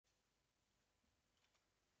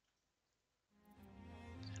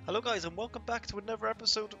Hello guys and welcome back to another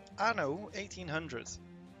episode of Anno 1800.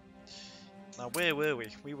 Now where were we?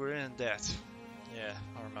 We were in debt. Yeah,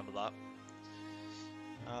 I remember that.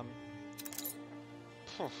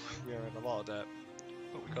 We are in a lot of debt.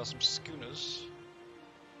 But we got some schooners.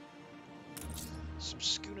 Some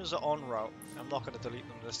schooners are en route. I'm not going to delete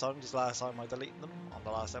them this time, because last time I deleted them on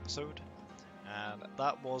the last episode. And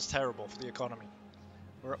that was terrible for the economy.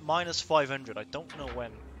 We're at minus 500. I don't know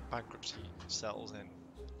when bankruptcy settles in.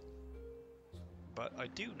 But I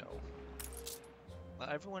do know that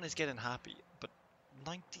everyone is getting happy, but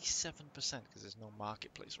 97% because there's no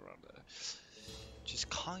marketplace around there, which is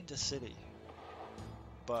kind of silly.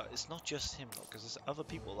 But it's not just him though, because there's other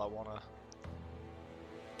people that want to...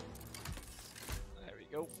 There we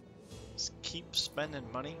go. Just keep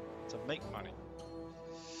spending money to make money.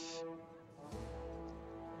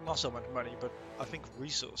 Not so much money, but I think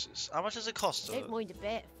resources. How much does it cost to Don't mind a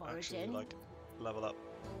bit, actually foraging. like level up?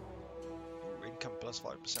 Income plus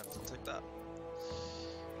 5%, I'll take that.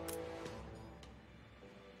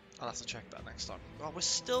 I'll have to check that next time. Oh, we're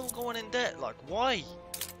still going in debt, like, why?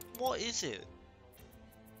 What is it?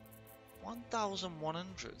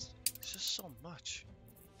 1,100. It's just so much.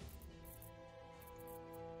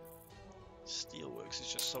 Steelworks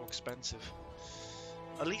is just so expensive.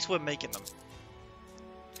 At least we're making them.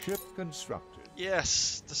 Ship constructed.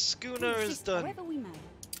 Yes, the schooner is done. However we may.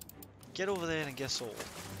 Get over there and get sold.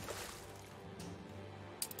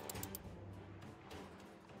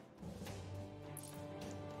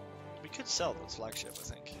 We could sell the flagship, I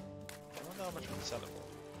think. I don't know how much we can sell it for.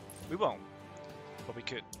 We won't, but we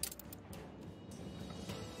could.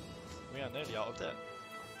 We are nearly out of debt.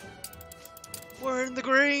 We're in the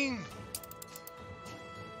green!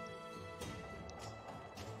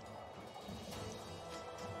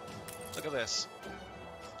 Look at this.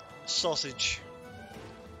 Sausage.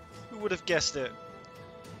 Who would have guessed it?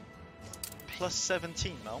 Plus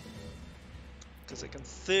 17 now. Because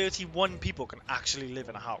 31 people can actually live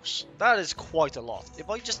in a house. That is quite a lot. If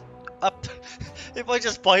I just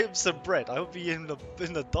buy him some bread, I would be in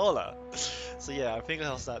the dollar. So yeah, I think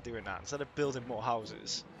I'll start doing that. Instead of building more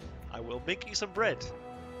houses, I will make you some bread.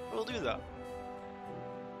 We'll do that.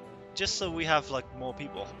 Just so we have like more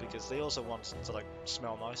people, because they also want to like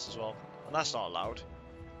smell nice as well, and that's not allowed.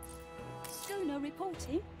 Schooner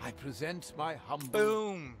reporting. I present my humble...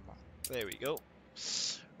 Boom! There we go.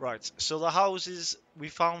 Right, so the houses, we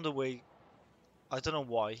found a way. I don't know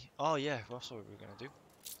why. Oh yeah, that's what we were going to do.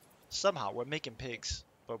 Somehow we're making pigs,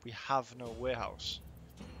 but we have no warehouse.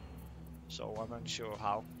 So I'm unsure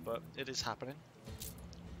how, but it is happening.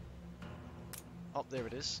 Oh, there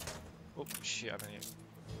it is. Oh shit, I'm in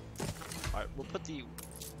here. Alright, we'll put the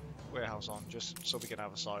warehouse on just so we can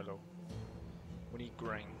have a silo. We need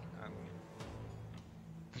grain, and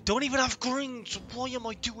we don't even have grain, so why am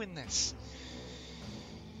I doing this?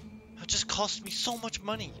 It just cost me so much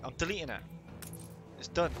money. I'm deleting it. It's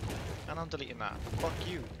done. And I'm deleting that. Fuck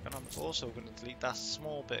you. And I'm also going to delete that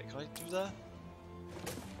small bit. Can I do that?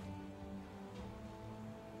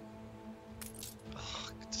 Oh,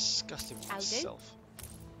 disgusting with myself.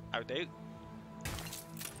 How do? There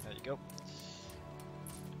you go.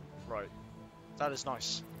 Right. That is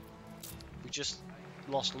nice. We just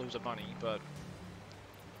lost loads of money, but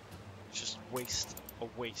it's just a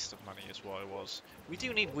waste of money is what it was. We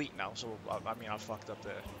do need wheat now, so I mean I fucked up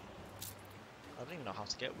there. I don't even know how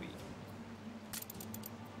to get wheat.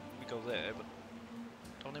 We go there, but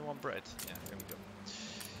don't they want bread? Yeah, there we go.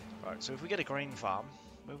 Right, so if we get a grain farm,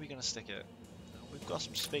 where are we gonna stick it? We've got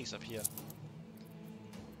some space up here.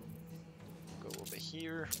 Go over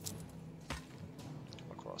here.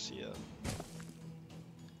 Come across here.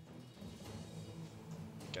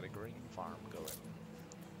 Get a grain farm going.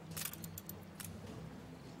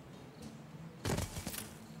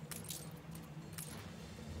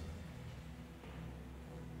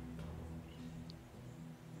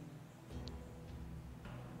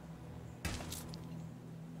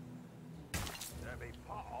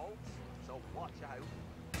 So watch out.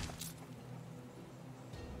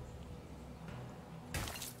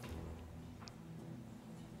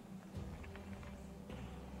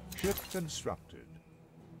 Ship constructed.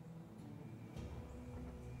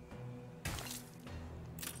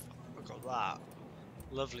 Look at that.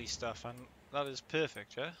 Lovely stuff, and that is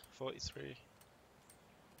perfect, yeah? 43.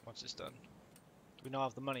 Once it's done. Do we now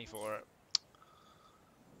have the money for it?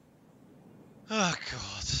 Oh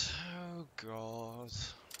god. Oh god.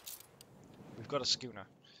 We've got a schooner.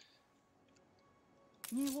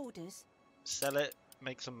 New orders. Sell it,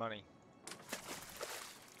 make some money.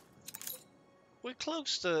 We're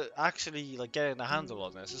close to actually like getting a handle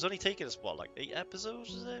on this. It's only taken us what, like 8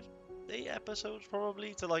 episodes, is it? 8 episodes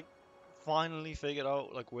probably to like finally figure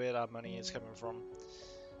out like where that money is coming from.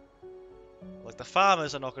 Like the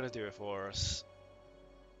farmers are not going to do it for us.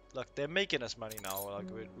 Like they're making us money now. Like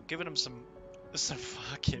we're giving them some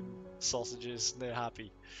fucking sausages and they're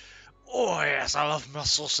happy. Oh yes, I love my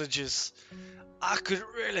sausages. I could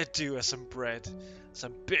really do with some bread,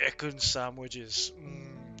 some bacon sandwiches.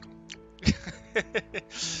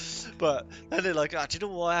 But then they're like, ah, do you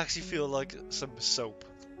know what? I actually feel like some soap.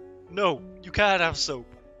 No, you can't have soap.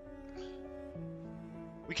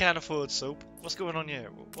 We can't afford soap. What's going on here?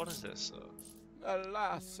 What is this?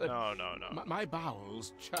 Alas, No. my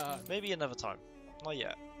bowels churn. Maybe another time. Not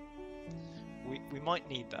yet. We might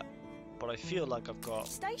need that. But I feel like I've got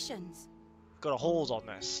Stations. a hold on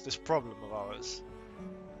this problem of ours.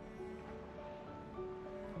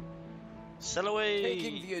 Sell away!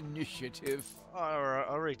 Taking the initiative.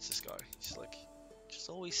 I rate this guy. He's like, just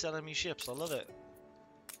always selling me ships. I love it.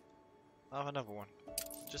 I have another one,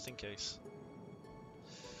 just in case.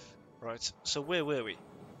 Right, so where were we?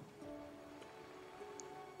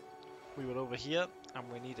 We were over here,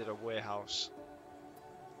 and we needed a warehouse.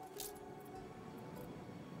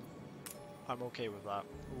 I'm okay with that.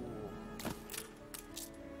 Ooh.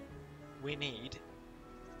 We need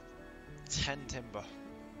 10 timber.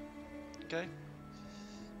 Okay.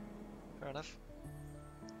 Fair enough.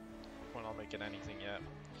 We're not making anything yet,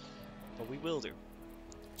 but we will do.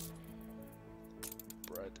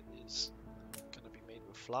 Bread is gonna be made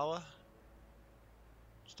with flour.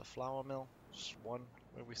 Just a flour mill. Just one.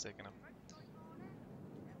 Where are we taking them?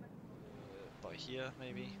 By here,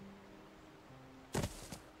 maybe. And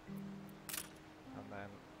then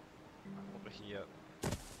over here.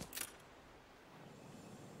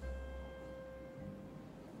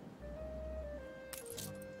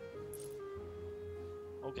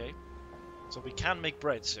 Okay, so we can make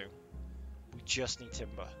bread soon. We just need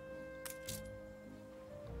timber.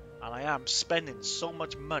 And I am spending so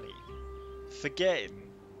much money forgetting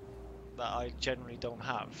that I generally don't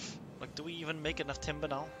have. Like, do we even make enough timber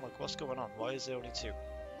now? Like, what's going on? Why is there only 2?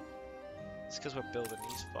 It's because we're building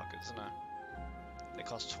these fuckers, isn't it? They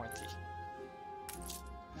cost 20.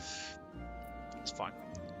 It's fine.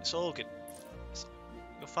 It's all good.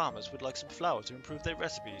 Your farmers would like some flour to improve their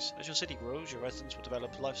recipes. As your city grows, your residents will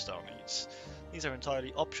develop lifestyle needs. These are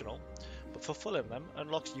entirely optional, but fulfilling them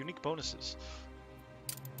unlocks unique bonuses.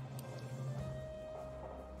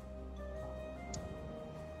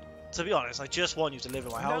 To be honest, I just want you to live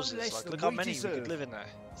in my houses. Like, look how many we could live in there.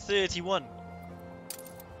 31.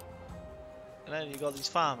 And then you got these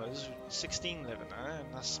farmers, 16 living there,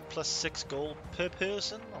 and that's plus 6 gold per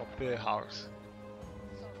person or per house.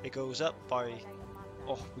 It goes up by...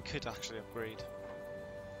 Oh, we could actually upgrade.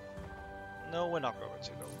 No, we're not going to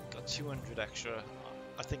though. We've got 200 extra.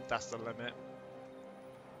 I think that's the limit.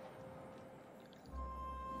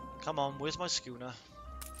 Come on, where's my schooner?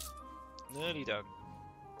 Nearly done.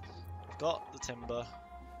 I've got the timber.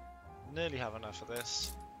 Nearly have enough of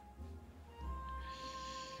this.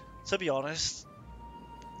 To be honest,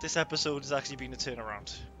 this episode has actually been a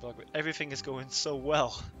turnaround. Like, everything is going so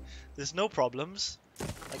well. There's no problems.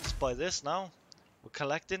 I just buy this now. We're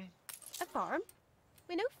collecting. A farm?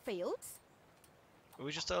 With no fields?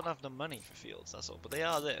 We just don't have the money for fields, that's all. But they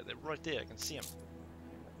are there. They're right there. I can see them.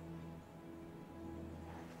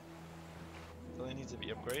 Do they need to be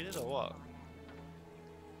upgraded or what?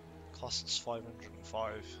 Costs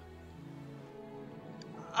 505.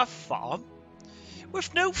 A farm?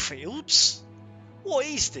 With no fields? What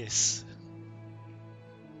is this?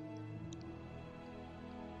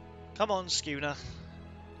 Come on, schooner.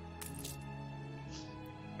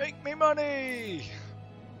 Make me money!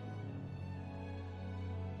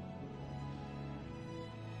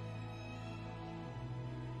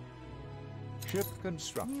 Ship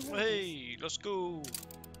constructed. Hey, let's go.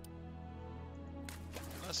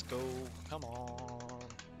 Let's go. Come on.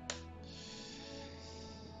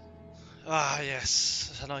 Ah,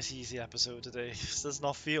 yes. A nice easy episode today. This does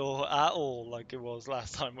not feel at all like it was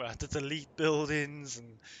last time where I had to delete buildings and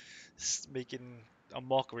making a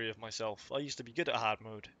mockery of myself. I used to be good at hard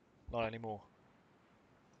mode. Not anymore.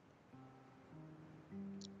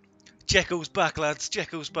 Jekko's back, lads.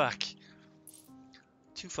 Jekko's back.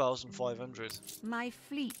 2,500. My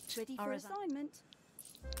fleet ready for assignment.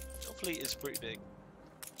 Your fleet is pretty big.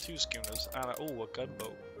 2 schooners and a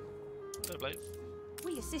gunboat. Fair play.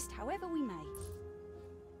 We assist however we may.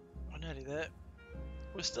 We're nearly there.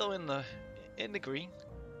 We're still in the green.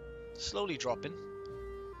 Slowly dropping.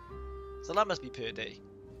 So that must be per day.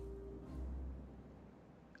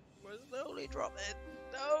 We're slowly dropping.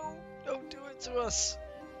 No! Don't do it to us!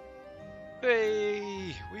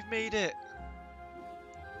 Hey! We've made it!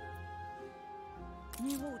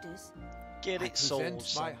 New orders. Get I it sold.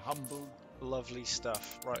 present my Son. humble. Lovely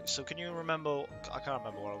stuff. Right, so can you remember? I can't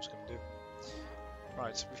remember what I was going to do.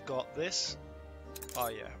 Right, so we've got this. Oh,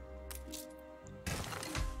 yeah.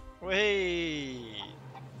 Hey!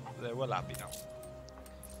 There, we're happy now.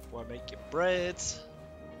 We're making bread.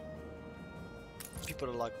 People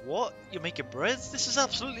are like, what? You're making bread? This is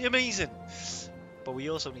absolutely amazing! But we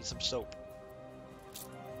also need some soap.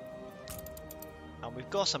 And we've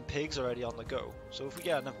got some pigs already on the go. So if we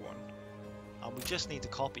get another one, and we just need to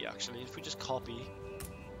copy actually, if we just copy...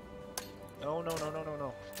 No.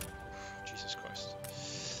 Jesus Christ.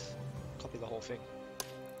 Copy the whole thing.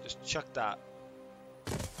 Just chuck that.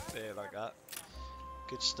 There, like that.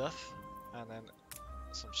 Good stuff. And then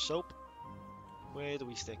some soap. Where do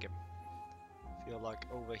we stick him? Feel like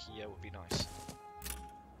over here would be nice.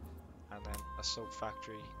 And then a soap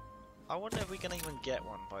factory. I wonder if we can even get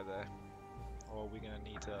one by there. Or are we gonna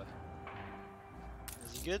need to...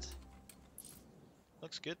 Is he good?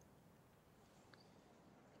 Looks good.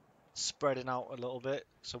 Spreading out a little bit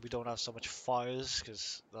so we don't have so much fires,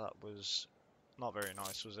 because that was not very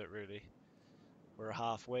nice, was it really? We're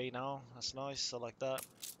halfway now. That's nice. I like that.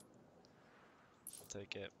 I'll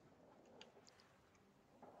take it.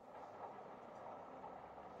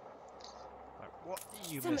 Right, what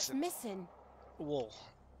are you Something's missing? missing. Wool.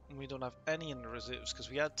 We don't have any in the reserves because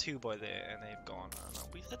we had 2 by there and they've gone. I know.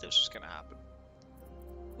 We said this was going to happen.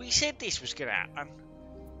 We said this was going to happen.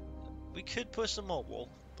 We could put some more wool,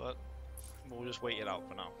 but we'll just wait it out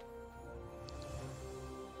for now.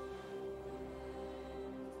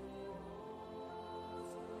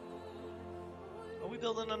 Are we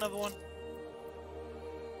building another one?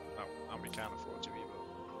 No, and we can't afford to either.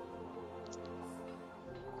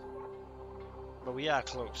 But we are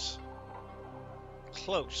close.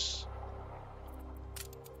 Close.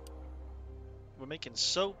 We're making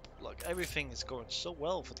soap. Like, everything is going so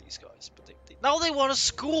well for these guys. But now they want a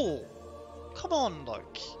school! Come on,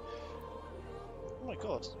 like. Oh my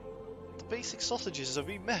god. The basic sausages have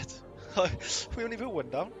been met. We only put one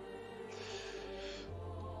down.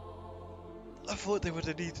 I thought they would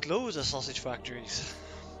have needed loads of sausage factories.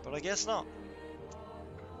 But I guess not.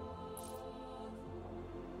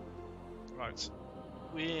 Right.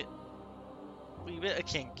 We're a bit of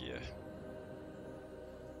kink here.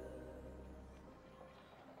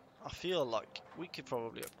 I feel like we could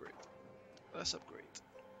probably upgrade. Let's upgrade.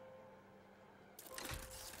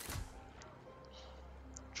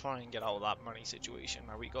 Try and get out of that money situation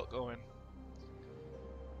that we got going.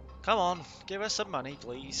 Come on, give us some money,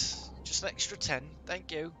 please. Just an extra 10,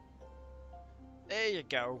 thank you. There you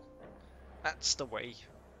go. That's the way.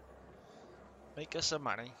 Make us some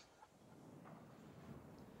money.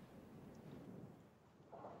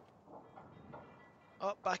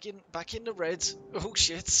 Oh, back in the red. Oh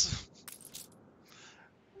shit.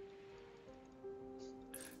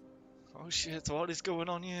 Oh shit, what is going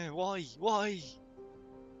on here? Why? Why?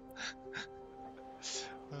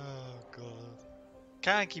 Oh god.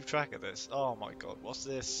 Can't keep track of this. Oh my god, what's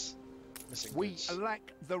this? Missing We goods. lack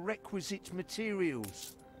the requisite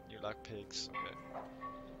materials. You like pigs, okay.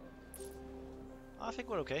 I think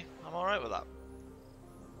we're okay. I'm alright with that.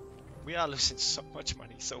 We are losing so much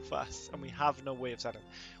money so fast, and we have no way of selling.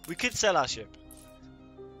 We could sell our ship,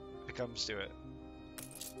 if it comes to it.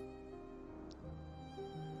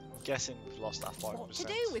 I'm guessing we've lost that 5%. What to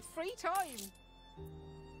do with free time?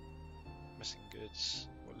 Missing goods.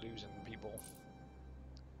 We're losing people.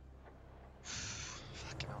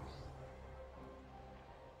 Fucking hell.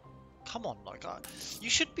 Come on, like, you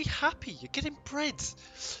should be happy. You're getting bread.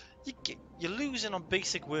 You're losing on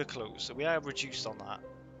basic workloads, so we are reduced on that.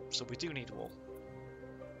 So we do need wool.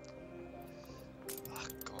 Oh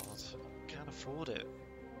god, can't afford it.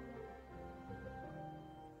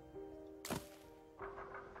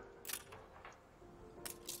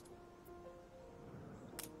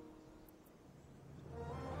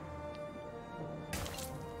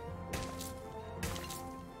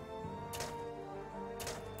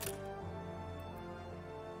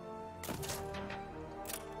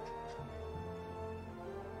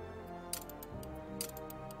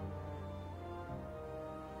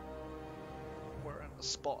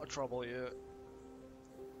 Spot of trouble here,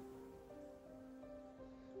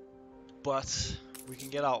 but we can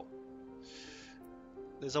get out.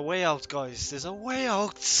 There's a way out, guys. There's a way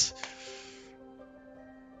out.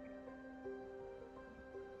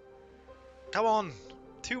 Come on,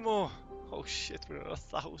 2 more. Oh shit, we're at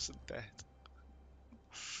 1,000 dead.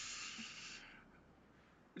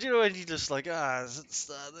 Do you know when you just like, let's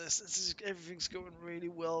start this. Everything's going really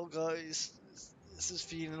well, guys. This is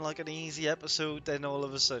feeling like an easy episode, then all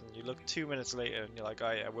of a sudden you look 2 minutes later and you're like,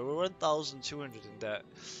 oh yeah, we're 1,200 in debt,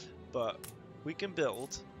 but we can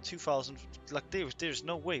build 2,000. Like there's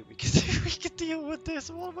no way we can we can deal with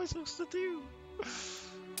this. What am I supposed to do?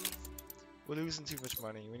 We're losing too much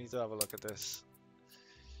money. We need to have a look at this.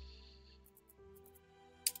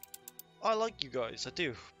 I like you guys, I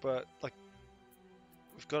do, but like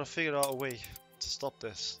we've got to figure out a way to stop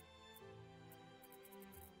this.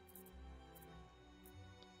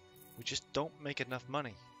 We just don't make enough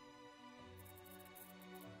money.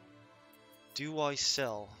 Do I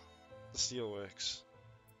sell the steelworks?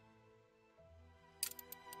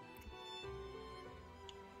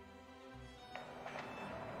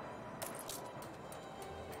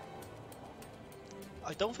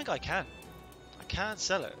 I don't think I can. I can't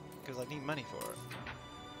sell it because I need money for it.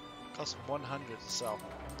 It costs 100 to sell.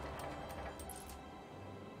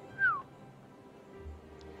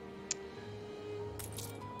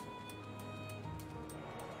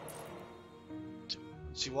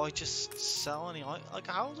 Do I just sell any? Like,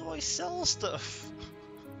 how do I sell stuff?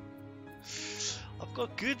 I've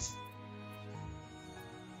got goods.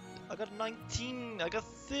 I got 19. I got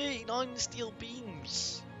 39 steel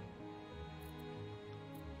beams.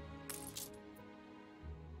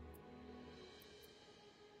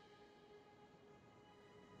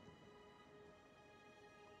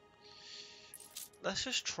 Let's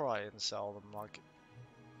just try and sell them, like.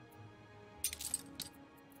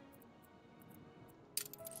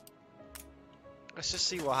 Let's just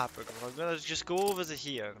see what happens. I'm gonna just go over to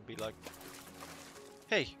here and be like,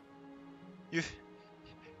 hey,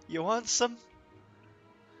 you want some?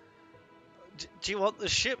 Do you want the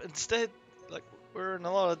ship instead? Like, we're in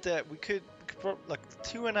a lot of debt. We could like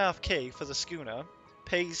 2.5k for the schooner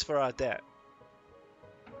pays for our debt.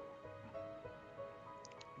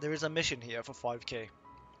 There is a mission here for 5k.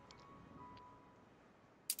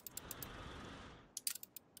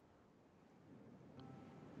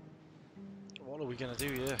 What are we gonna do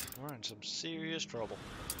here? We're in some serious trouble.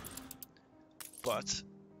 But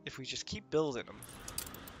if we just keep building them,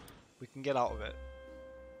 we can get out of it.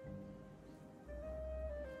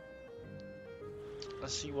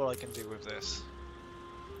 Let's see what I can do with this.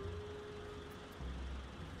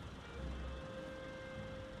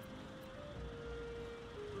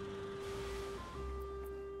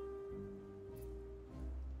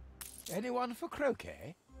 Anyone for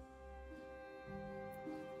croquet?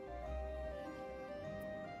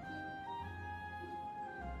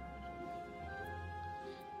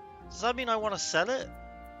 Does that mean I want to sell it?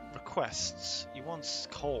 Requests. He wants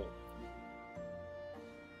coal.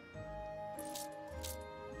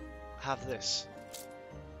 Have this.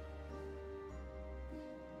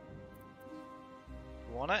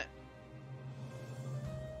 You want it?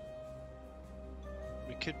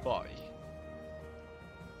 We could buy.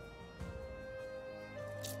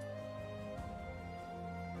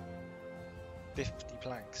 $50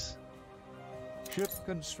 planks. Ship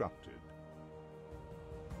constructed.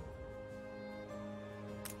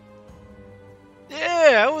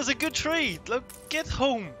 Yeah, that was a good trade. Look, get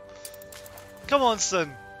home. Come on,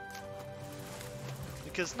 son.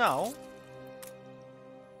 Because now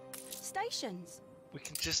Stations. we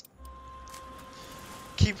can just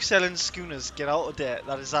keep selling schooners, get out of debt.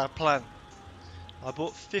 That is our plan. I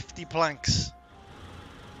bought 50 planks.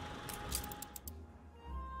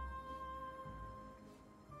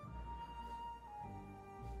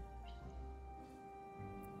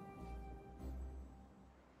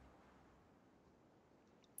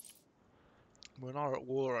 We're not at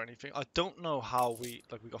war or anything. I don't know how we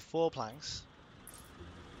got 4 planks.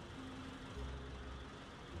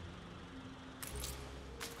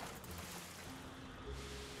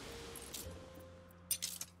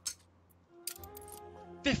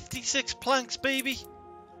 $56 planks, baby.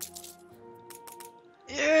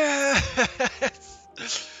 Yes!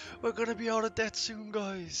 We're gonna be out of debt soon,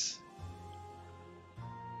 guys.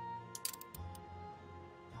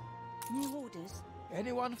 New orders.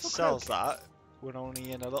 Anyone for Sells croquet? that. We're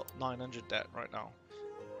only in a 900 debt right now.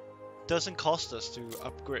 Doesn't cost us to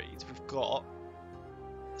upgrade. We've got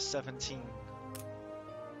 17,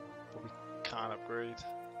 but we can't upgrade.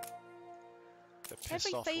 They're pissed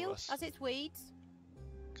Every off with field us has its weeds.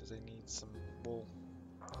 because they need some wool.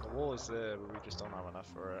 The wool is there, but we just don't have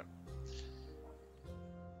enough for it.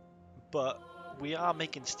 But we are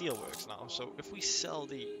making steelworks now, so if we sell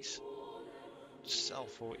these, sell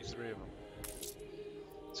 43 of them.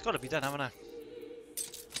 It's got to be done, haven't I?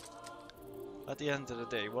 At the end of the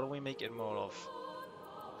day, what are we making more of?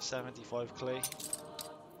 75 clay.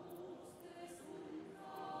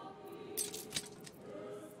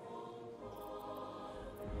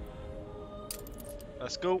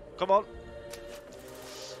 Let's go. Come on.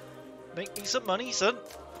 Make me some money, son.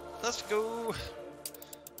 Let's go.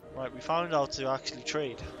 Right, we found out to actually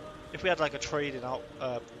trade. If we had like a trading out,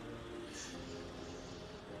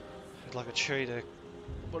 like a trader,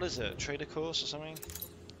 what is it? Trader course or something?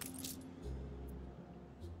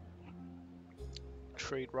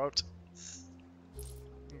 Trade route.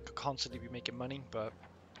 You could constantly be making money, but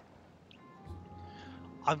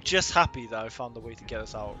I'm just happy that I found a way to get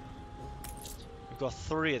us out. We've got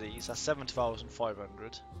 3 of these. That's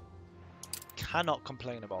 7,500. Cannot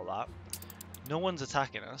complain about that. No one's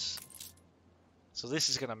attacking us. So this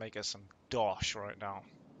is going to make us some dosh right now.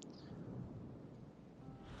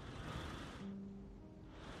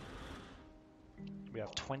 We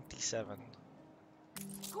have 27.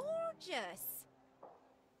 Gorgeous.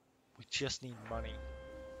 We just need money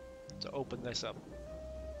to open this up.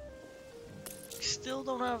 We still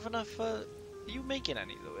don't have enough. Are you making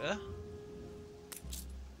any though, yeah?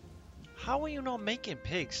 How are you not making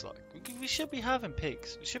pigs? Like we should be having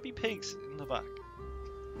pigs. There should be pigs in the back.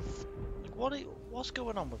 Like what's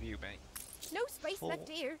going on with you, mate? No space left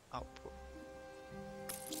here. Output.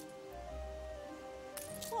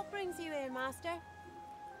 What brings you here, master?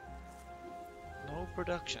 No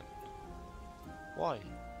production. Why?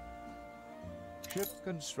 Ship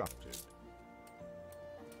constructed.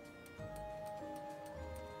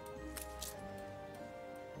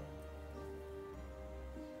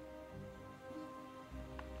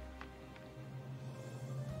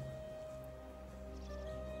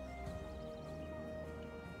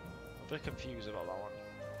 I'm a bit confused about that one.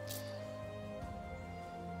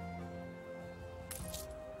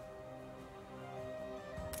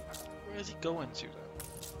 Where is he going to then?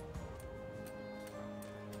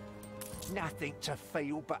 Nothing to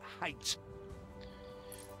feel but hate.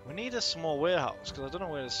 We need a small warehouse because I don't know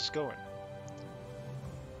where this is going.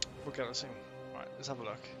 We'll get it soon. Right, let's have a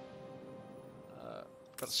look.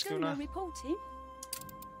 Got a schooner. Reporting.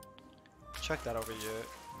 Check that over here,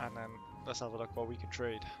 and then let's have a look what we can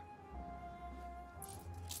trade.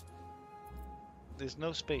 There's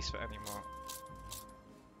no space for any more.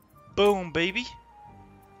 Boom, baby.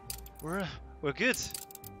 We're good.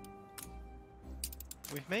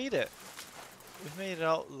 We've made it. We've made it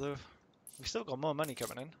out the. We still got more money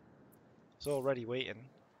coming in. It's already waiting,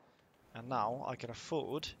 and now I can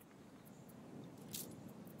afford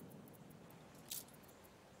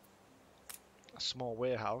a small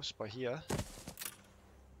warehouse by here.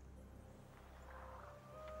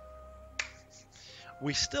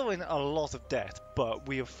 We're still in a lot of debt, but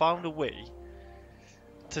we have found a way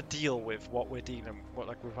to deal with what we're dealing with,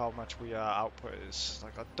 like with how much we output is.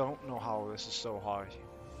 Like I don't know how this is so high.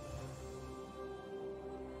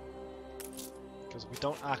 Because we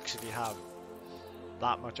don't actually have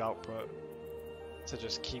that much output to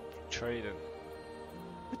just keep trading.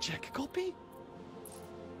 A check copy?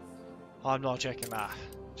 I'm not checking that.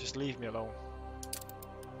 Just leave me alone.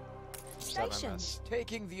 Selling Station. this.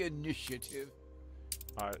 Taking the initiative.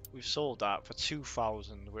 Alright, we've sold that for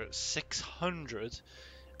 2,000. We're at 600,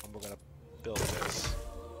 and we're gonna build this.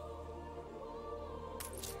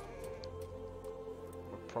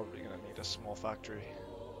 We're probably gonna need a small factory.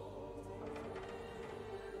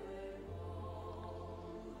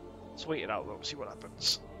 Let's wait it out though, see what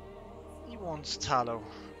happens. He wants tallow.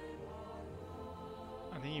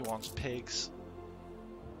 And he wants pigs.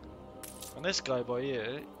 And this guy by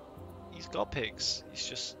here, he's got pigs. He's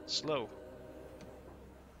just slow.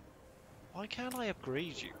 Why can't I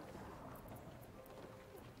upgrade you?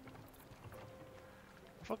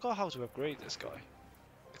 I forgot how to upgrade this guy.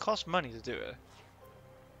 It costs money to do it.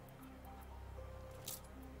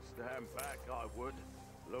 Stand back, I would.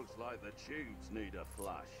 Looks like the tubes need a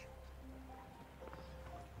flush.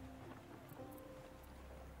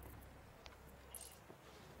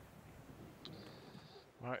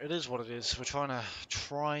 Right, it is what it is. We're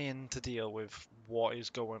trying to deal with what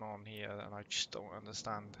is going on here, and I just don't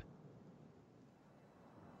understand.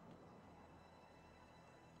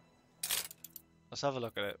 Let's have a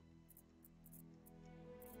look at it.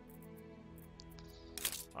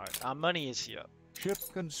 Alright, our money is here. Ship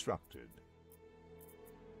constructed.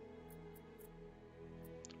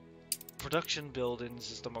 Production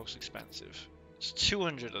buildings is the most expensive. It's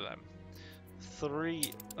 200 of them.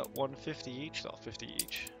 3 at 150 each, not 50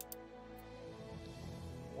 each.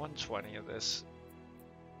 120 of this.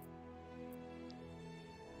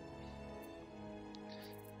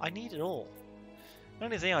 I need it all. The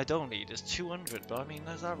only thing I don't need is 200, but I mean,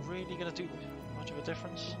 is that really going to do much of a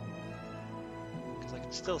difference? Because I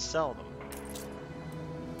can still sell them.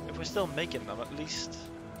 If we're still making them, at least.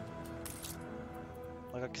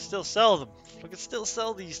 Like, I can still sell them. I can still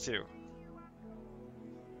sell these two.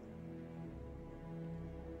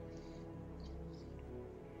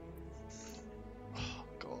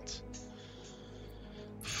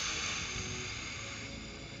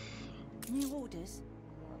 New orders?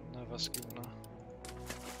 Another schooner.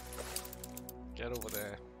 Get over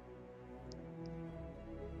there.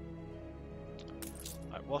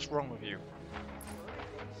 Right, what's wrong with you?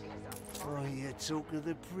 I hear talk of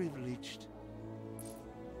the privileged.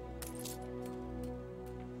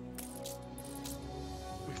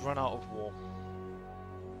 We've run out of war.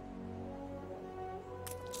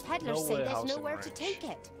 Peddlers No say there's warehouse in nowhere to range. take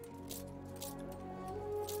it.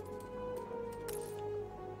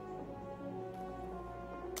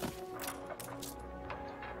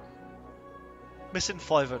 Missing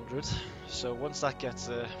 500, so once that gets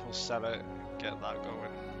there, we'll sell it, get that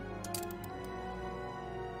going.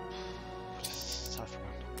 This is a tough one.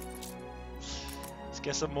 Let's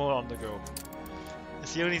get some more on the go.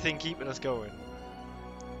 It's the only thing keeping us going.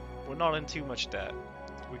 We're not in too much debt.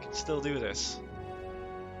 We can still do this.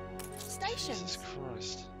 Stations. Jesus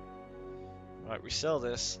Christ. Right, we sell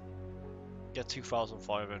this, get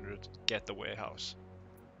 2,500, get the warehouse.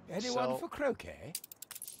 Anyone Sell. for croquet?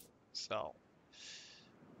 Sell.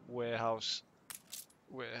 Warehouse.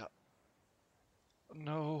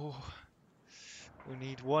 No. We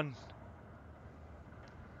need one.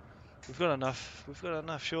 We've got enough. We've got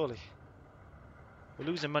enough, surely. We're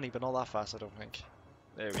losing money, but not that fast, I don't think.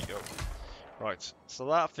 There we go. Right, so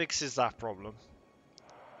that fixes that problem.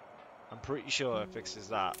 I'm pretty sure it fixes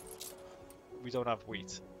that. We don't have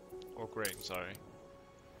wheat. Or grain, sorry.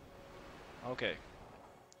 Okay.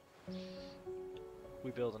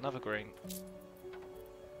 We build another grain.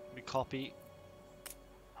 We copy.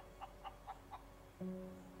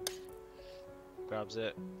 Grabs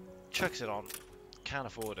it. Chucks it on. Can't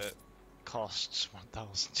afford it. Costs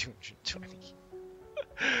 1,220.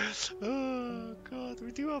 Oh god,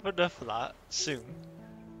 we do have enough for that soon.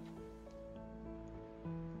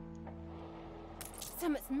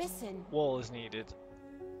 Something's missing. Wall is needed.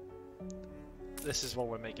 This is what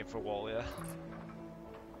we're making for wall, yeah?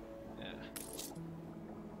 Yeah.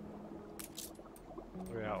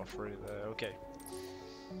 3 out of 3 there, okay.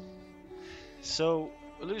 So,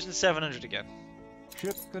 we're losing 700 again.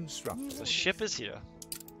 Ship constructed. The ship is here.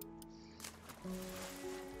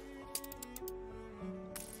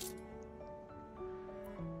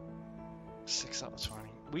 Six out of 20.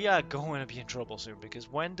 We are going to be in trouble soon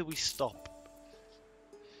because when do we stop?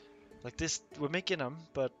 Like this, we're making them,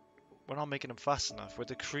 but we're not making them fast enough. We're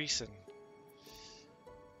decreasing.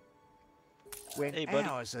 When Hey, buddy.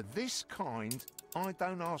 hours are this kind, I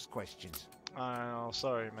don't ask questions. Oh,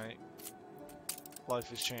 sorry, mate. Life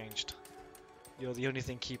has changed. You're the only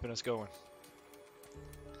thing keeping us going.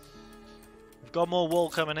 We've got more wool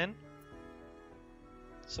coming in,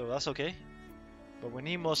 so that's okay. But we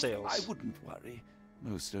need more sales. I wouldn't worry.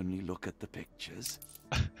 Most only look at the pictures.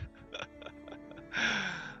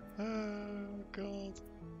 Oh god.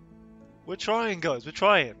 We're trying, guys, we're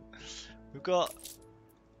trying. We've got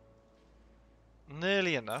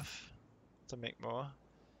nearly enough to make more.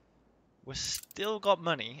 We've still got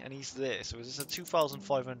money and he's there, so it's a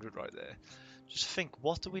 2,500 right there. Just think,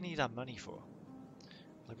 what do we need our money for?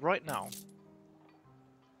 Like right now,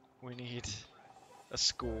 we need a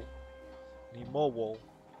school, we need more wool,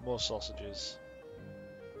 more sausages.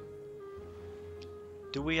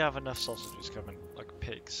 Do we have enough sausages coming, like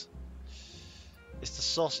pigs? It's the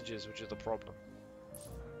sausages which are the problem.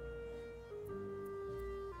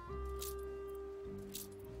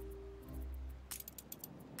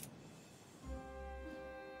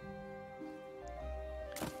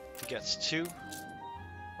 He gets 2.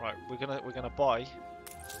 Right, we're gonna buy.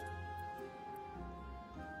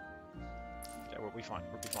 Yeah, we'll be fine.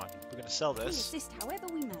 We'll be fine. We're gonna sell We this. assist however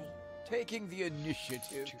we may. Taking the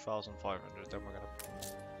initiative. 2,500. Then we're gonna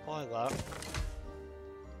buy that.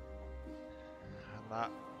 And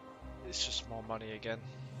that. It's just more money again.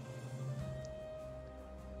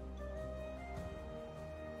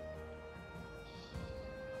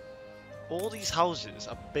 All these houses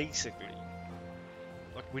are basically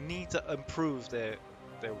like we need to improve their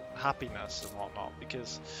happiness and whatnot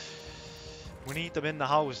because we need them in the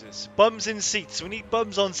houses. Bums in seats. We need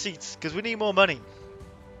bums on seats because we need more money.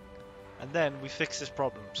 And then we fix this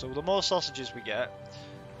problem. So the more sausages we get,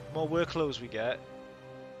 the more work clothes we get.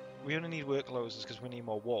 We only need work clothes because we need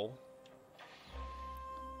more wool.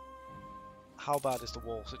 How bad is the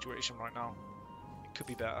wool situation right now? It could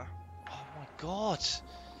be better. Oh my god!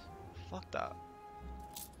 Fuck that.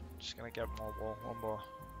 Just gonna get more wool. One more.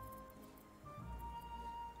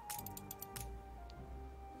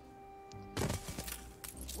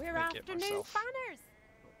 We're Make it after new myself. banners.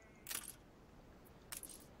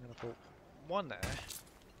 I'm gonna put one there.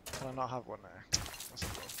 Can I not have one there? That's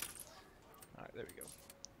okay. Alright, there we go.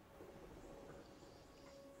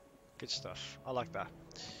 Good stuff. I like that.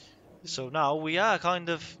 So now we are kind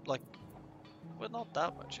of like, we're not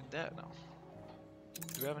that much in debt now.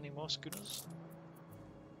 Do we have any more schooners?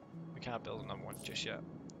 We can't build another one just yet.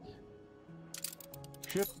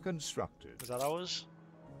 Ship constructed. Is that ours?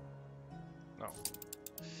 No.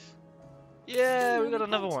 Yeah, we got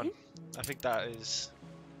another one. I think that's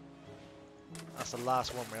the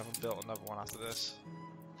last one. We haven't built another one after this.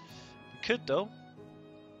 We could though.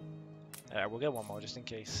 Yeah, we'll get one more just in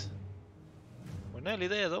case. We're nearly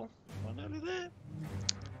there though. We're nearly there.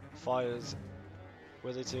 Fires.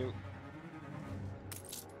 Where are they to?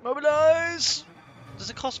 Mobilize! Does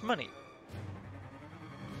it cost money?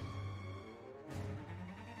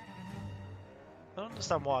 I don't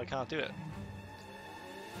understand why I can't do it.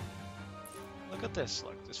 Look at this,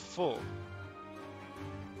 like there's 4.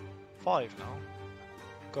 5 now.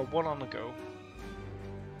 Got 1 on the go.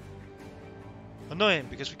 Annoying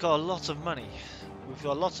because we've got a lot of money. We've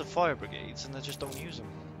got lots of fire brigades and they just don't use them.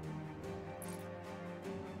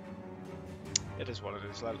 It is what it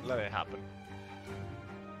is, let it happen.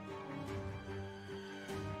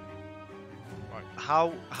 Right,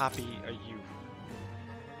 how happy are you?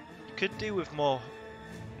 You could do with more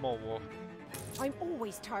war. I'm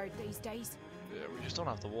always tired these days. Yeah, we just don't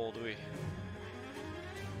have the wall, do we?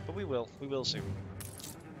 But we will soon.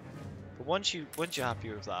 But once you're happy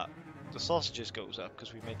with that, the sausages goes up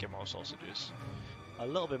because we make it more sausages. A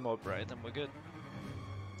little bit more bread and we're good.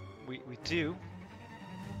 We do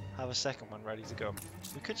have a second one ready to go.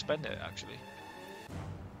 We could spend it actually.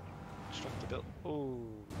 Construct the build. Oh,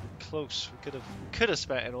 close. We could have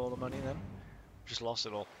spent it all the money then. Just lost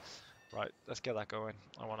it all. Right, let's get that going.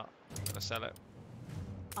 I'm gonna sell it.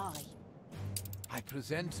 I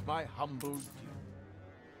present my humble due.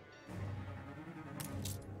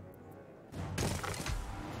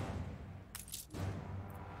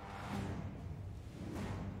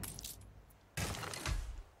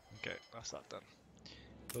 Okay, that's that done.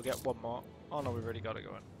 We'll get one more. Oh no, we've already got it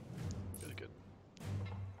going. Really good.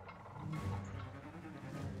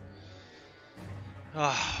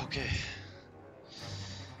 Ah, okay.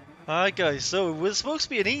 Alright guys, so it was supposed to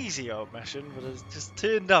be an easy mission, but it's just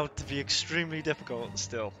turned out to be extremely difficult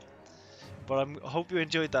still. But I hope you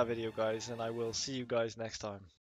enjoyed that video guys, and I will see you guys next time.